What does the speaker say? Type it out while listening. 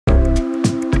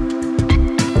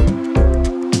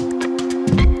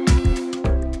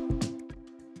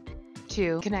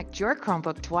to connect your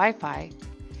Chromebook to Wi-Fi,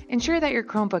 ensure that your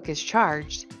Chromebook is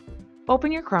charged,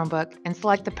 open your Chromebook and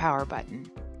select the power button.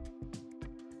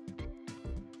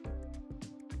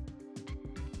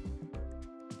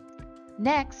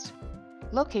 Next,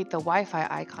 locate the Wi-Fi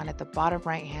icon at the bottom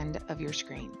right hand of your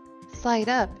screen. Slide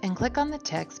up and click on the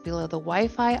text below the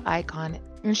Wi-Fi icon.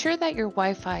 Ensure that your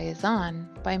Wi-Fi is on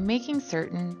by making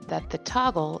certain that the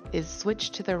toggle is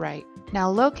switched to the right. Now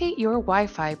locate your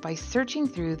Wi-Fi by searching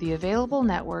through the available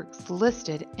networks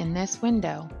listed in this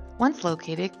window. Once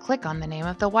located, click on the name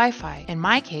of the Wi-Fi. In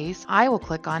my case, I will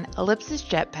click on Ellipsis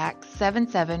Jetpack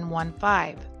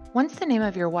 7715. Once the name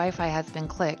of your Wi-Fi has been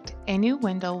clicked, a new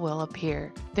window will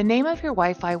appear. The name of your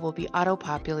Wi-Fi will be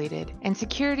auto-populated, and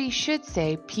security should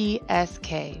say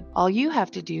PSK. All you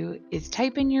have to do is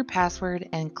type in your password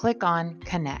and click on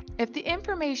Connect. If the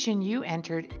information you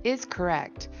entered is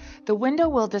correct, the window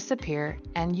will disappear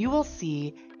and you will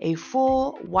see a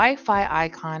full Wi-Fi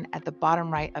icon at the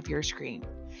bottom right of your screen.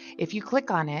 If you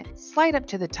click on it, slide up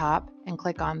to the top and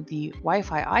click on the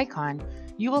Wi-Fi icon,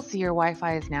 you will see your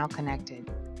Wi-Fi is now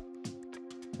connected.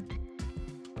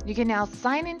 You can now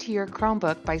sign into your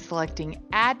Chromebook by selecting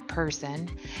Add Person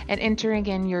and entering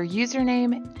in your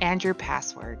username and your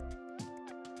password.